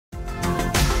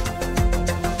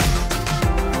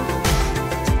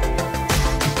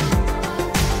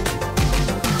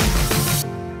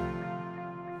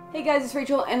Hey guys, it's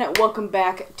Rachel and welcome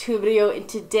back to a video, and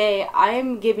today I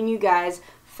am giving you guys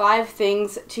 5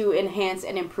 things to enhance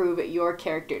and improve your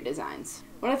character designs.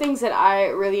 One of the things that I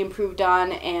really improved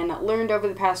on and learned over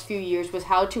the past few years was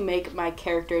how to make my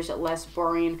characters less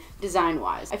boring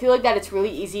design-wise. I feel like that it's really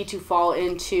easy to fall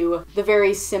into the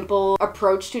very simple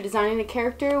approach to designing a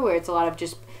character where it's a lot of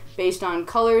just based on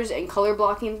colors and color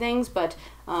blocking things, but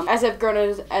as I've grown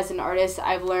as an artist,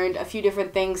 I've learned a few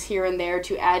different things here and there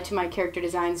to add to my character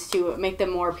designs to make them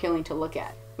more appealing to look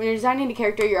at. When you're designing a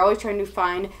character, you're always trying to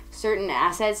find certain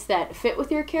assets that fit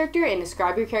with your character and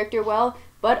describe your character well,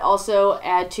 but also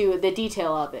add to the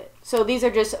detail of it. So these are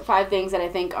just 5 things that I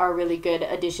think are really good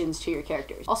additions to your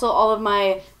characters. Also, all of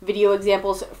my video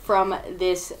examples from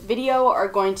this video are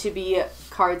going to be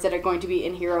cards that are going to be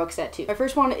in Heroic Set 2. My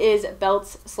first one is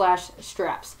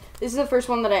belts/straps. This is the first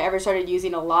one that I ever started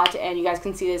using a lot, and you guys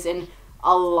can see this in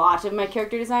a lot of my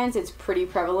character designs. It's pretty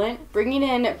prevalent. Bringing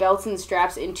in belts and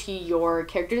straps into your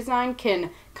character design can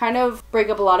kind of break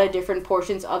up a lot of different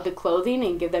portions of the clothing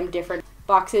and give them different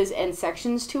boxes and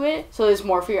sections to it, so there's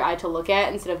more for your eye to look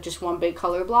at instead of just one big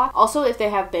color block. Also, if they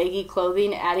have baggy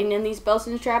clothing, adding in these belts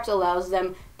and straps allows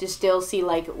them to still see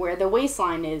like where the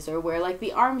waistline is, or where like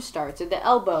the arm starts, or the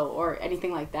elbow, or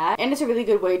anything like that. And it's a really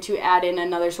good way to add in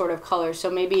another sort of color. So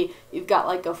maybe you've got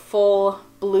like a full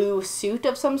blue suit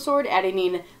of some sort, adding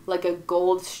in like a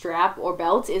gold strap or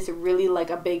belt is really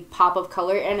like a big pop of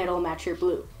color, and it'll match your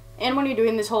blue. And when you're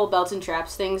doing this whole belts and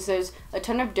straps things, there's a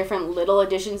ton of different little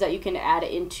additions that you can add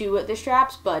into the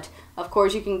straps, but of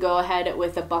course you can go ahead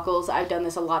with the buckles. I've done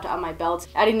this a lot on my belts,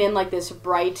 adding in like this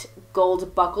bright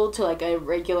gold buckle to like a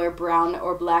regular brown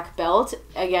or black belt.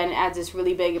 Again, adds this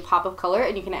really big pop of color,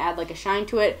 and you can add like a shine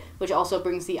to it, which also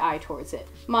brings the eye towards it.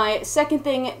 My second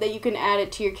thing that you can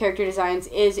add to your character designs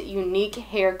is unique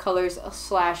hair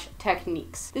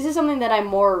colors/techniques. This is something that I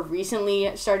more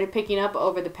recently started picking up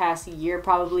over the past year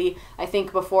probably. I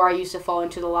think before I used to fall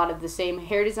into a lot of the same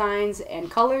hair designs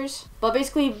and colors, but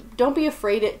basically don't be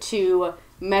afraid to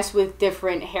mess with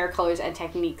different hair colors and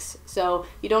techniques. So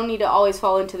you don't need to always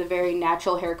fall into the very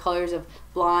natural hair colors of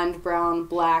blonde, brown,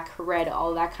 black, red,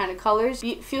 all that kind of colors.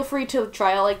 Feel free to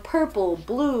try out like purple,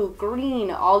 blue,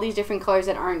 green, all these different colors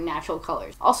that aren't natural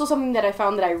colors. Also, something that I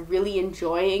found that I really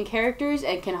enjoy in characters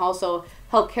and can also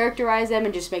help characterize them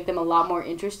and just make them a lot more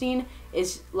interesting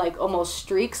is like almost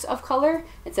streaks of color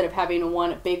instead of having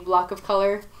one big block of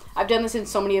color. I've done this in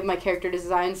so many of my character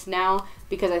designs now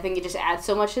because I think it just adds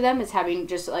so much to them, is having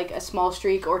just like a small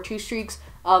streak or 2 streaks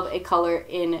of a color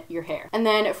in your hair. And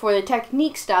then for the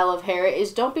technique style of hair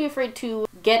is don't be afraid to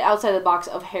get outside the box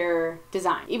of hair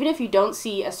design. Even if you don't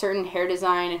see a certain hair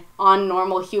design on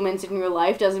normal humans in real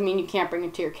life, doesn't mean you can't bring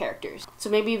it to your characters. So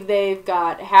maybe if they've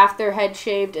got half their head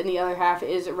shaved and the other half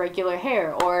is regular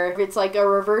hair, or if it's like a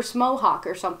reverse mohawk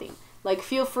or something. Like,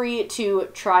 feel free to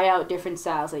try out different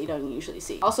styles that you don't usually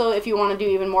see. Also, if you want to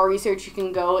do even more research, you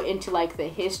can go into like the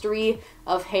history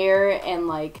of hair and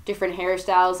like different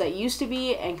hairstyles that used to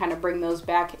be and kind of bring those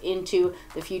back into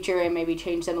the future and maybe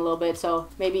change them a little bit. So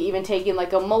maybe even taking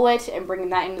like a mullet and bringing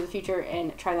that into the future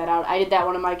and try that out. I did that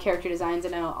one of my character designs,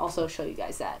 and I'll also show you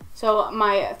guys that. So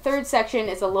my third section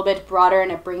is a little bit broader,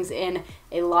 and it brings in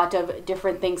a lot of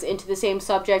different things into the same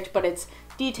subject, but it's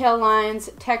detail lines,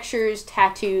 textures,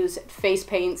 tattoos, face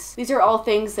paints. These are all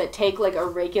things that take like a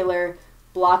regular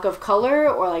block of color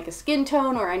or like a skin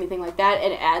tone or anything like that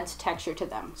and adds texture to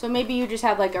them. So maybe you just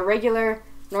have like a regular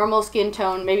normal skin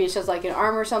tone, maybe it's just like an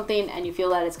arm or something, and you feel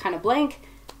that it's kind of blank.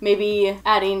 Maybe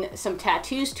adding some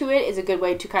tattoos to it is a good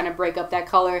way to kind of break up that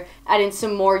color, add in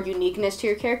some more uniqueness to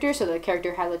your character so the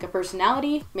character has like a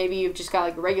personality. Maybe you've just got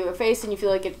like a regular face and you feel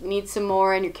like it needs some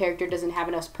more and your character doesn't have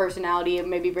enough personality,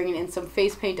 maybe bringing in some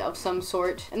face paint of some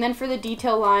sort. And then for the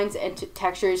detail lines and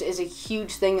textures is a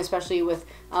huge thing, especially with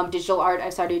digital art. I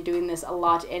started doing this a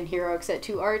lot in Heroic Set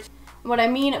 2 art. What I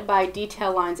mean by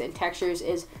detail lines and textures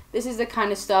is this is the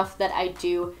kind of stuff that I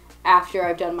do after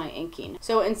I've done my inking.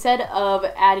 So instead of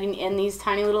adding in these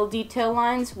tiny little detail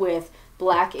lines with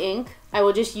black ink, I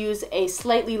will just use a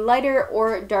slightly lighter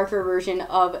or darker version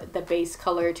of the base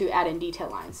color to add in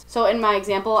detail lines. So in my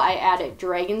example, I added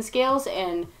dragon scales,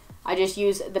 and I just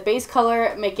use the base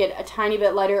color, make it a tiny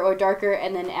bit lighter or darker,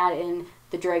 and then add in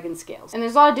the dragon scales. And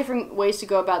there's a lot of different ways to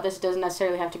go about this. It doesn't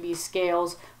necessarily have to be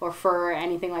scales or fur or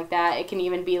anything like that. It can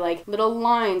even be like little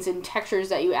lines and textures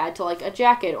that you add to like a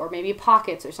jacket or maybe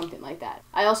pockets or something like that.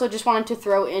 I also just wanted to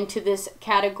throw into this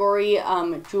category,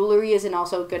 jewelry is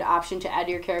also a good option to add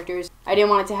to your characters. I didn't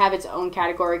want it to have its own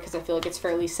category because I feel like it's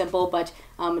fairly simple, but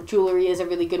jewelry is a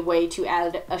really good way to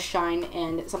add a shine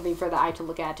and something for the eye to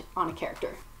look at on a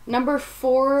character. Number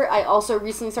 4, I also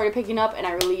recently started picking up and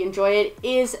I really enjoy it,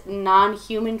 is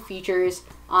non-human features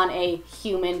on a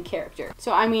human character.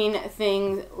 So I mean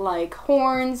things like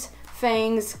horns,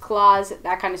 fangs, claws,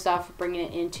 that kind of stuff, bringing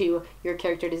it into your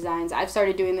character designs. I've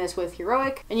started doing this with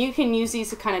Heroic, and you can use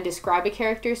these to kind of describe a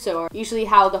character. So usually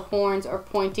how the horns are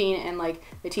pointing and like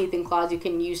the teeth and claws you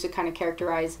can use to kind of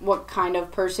characterize what kind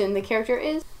of person the character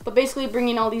is. But basically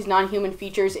bringing all these non-human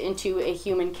features into a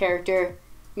human character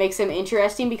makes them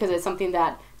interesting because it's something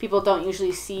that people don't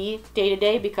usually see day to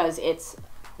day because it's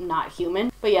not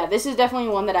human. But yeah, this is definitely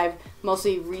one that I've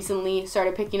mostly recently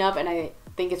started picking up, and I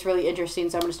think it's really interesting,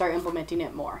 so I'm going to start implementing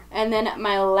it more. And then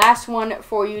my last one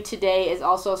for you today is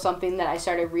also something that I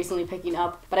started recently picking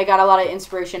up, but I got a lot of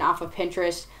inspiration off of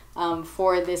Pinterest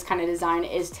for this kind of design,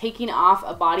 is taking off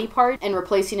a body part and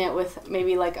replacing it with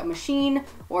maybe like a machine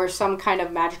or some kind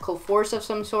of magical force of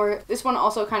some sort. This one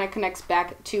also kind of connects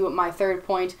back to my third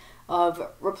point of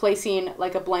replacing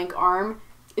like a blank arm,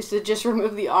 is to just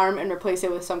remove the arm and replace it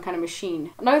with some kind of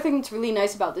machine. Another thing that's really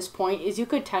nice about this point is you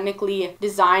could technically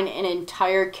design an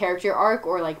entire character arc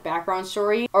or like background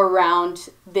story around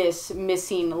this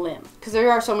missing limb. Because there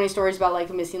are so many stories about like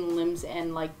missing limbs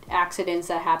and like accidents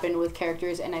that happen with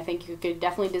characters, and I think you could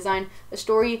definitely design a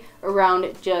story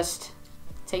around just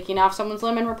taking off someone's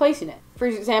limb and replacing it. For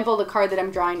example, the card that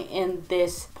I'm drawing in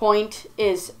this point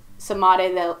is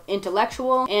Samade the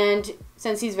Intellectual, and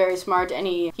since he's very smart and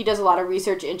he does a lot of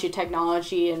research into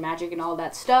technology and magic and all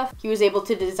that stuff, he was able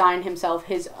to design himself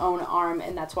his own arm,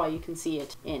 and that's why you can see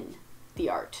it in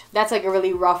the art. That's like a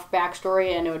really rough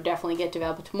backstory, and it would definitely get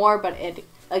developed more, but it,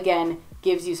 again,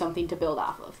 gives you something to build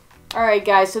off of. Alright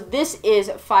guys, so this is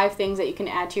 5 things that you can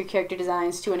add to your character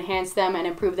designs to enhance them and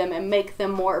improve them and make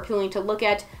them more appealing to look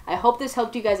at. I hope this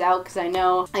helped you guys out, because I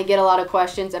know I get a lot of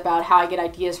questions about how I get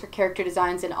ideas for character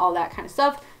designs and all that kind of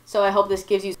stuff. So I hope this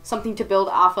gives you something to build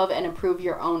off of and improve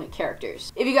your own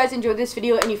characters. If you guys enjoyed this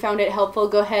video and you found it helpful,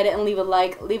 go ahead and leave a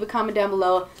like, leave a comment down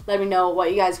below, let me know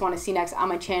what you guys want to see next on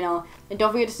my channel. And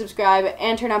don't forget to subscribe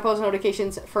and turn on post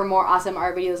notifications for more awesome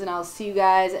art videos, and I'll see you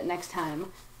guys next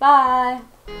time. Bye!